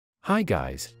Hi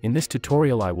guys, in this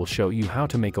tutorial I will show you how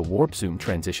to make a warp zoom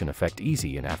transition effect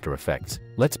easy in After Effects.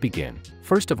 Let's begin.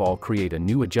 First of all, create a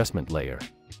new adjustment layer.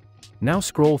 Now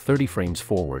scroll 30 frames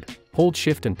forward, hold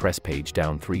shift and press page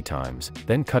down 3 times,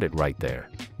 then cut it right there.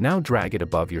 Now drag it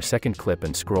above your second clip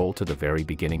and scroll to the very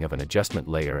beginning of an adjustment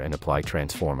layer and apply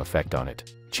transform effect on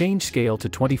it. Change scale to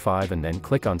 25 and then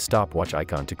click on stopwatch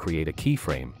icon to create a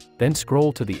keyframe, then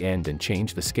scroll to the end and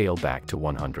change the scale back to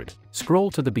 100. Scroll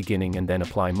to the beginning and then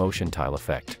apply motion tile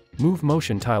effect. Move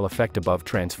motion tile effect above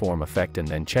transform effect and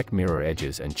then check mirror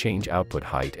edges and change output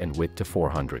height and width to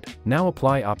 400. Now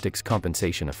apply optics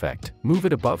compensation effect. Move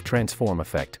it above transform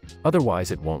effect,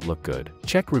 otherwise it won't look good.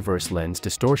 Check reverse lens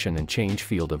distortion and change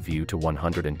field of view to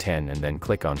 110 and then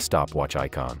click on stopwatch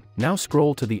icon. Now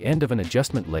scroll to the end of an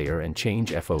adjustment layer and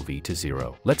change FOV to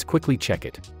 0. Let's quickly check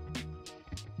it.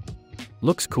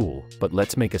 Looks cool, but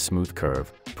let's make a smooth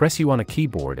curve. Press U on a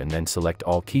keyboard and then select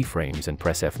all keyframes and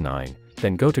press F9.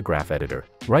 Then go to Graph Editor,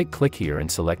 right-click here and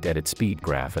select Edit Speed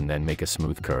Graph and then make a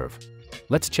smooth curve.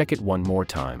 Let's check it one more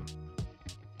time.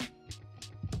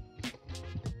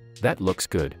 That looks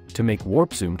good. To make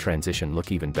warp zoom transition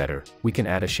look even better, we can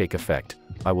add a shake effect.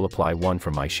 I will apply one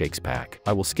for my shakes pack.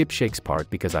 I will skip shakes part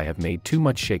because I have made too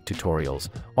much shake tutorials.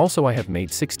 Also, I have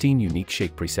made 16 unique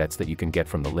shake presets that you can get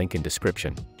from the link in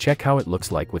description. Check how it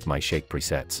looks like with my shake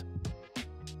presets.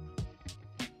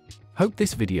 Hope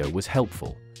this video was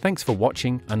helpful. Thanks for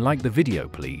watching and like the video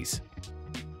please.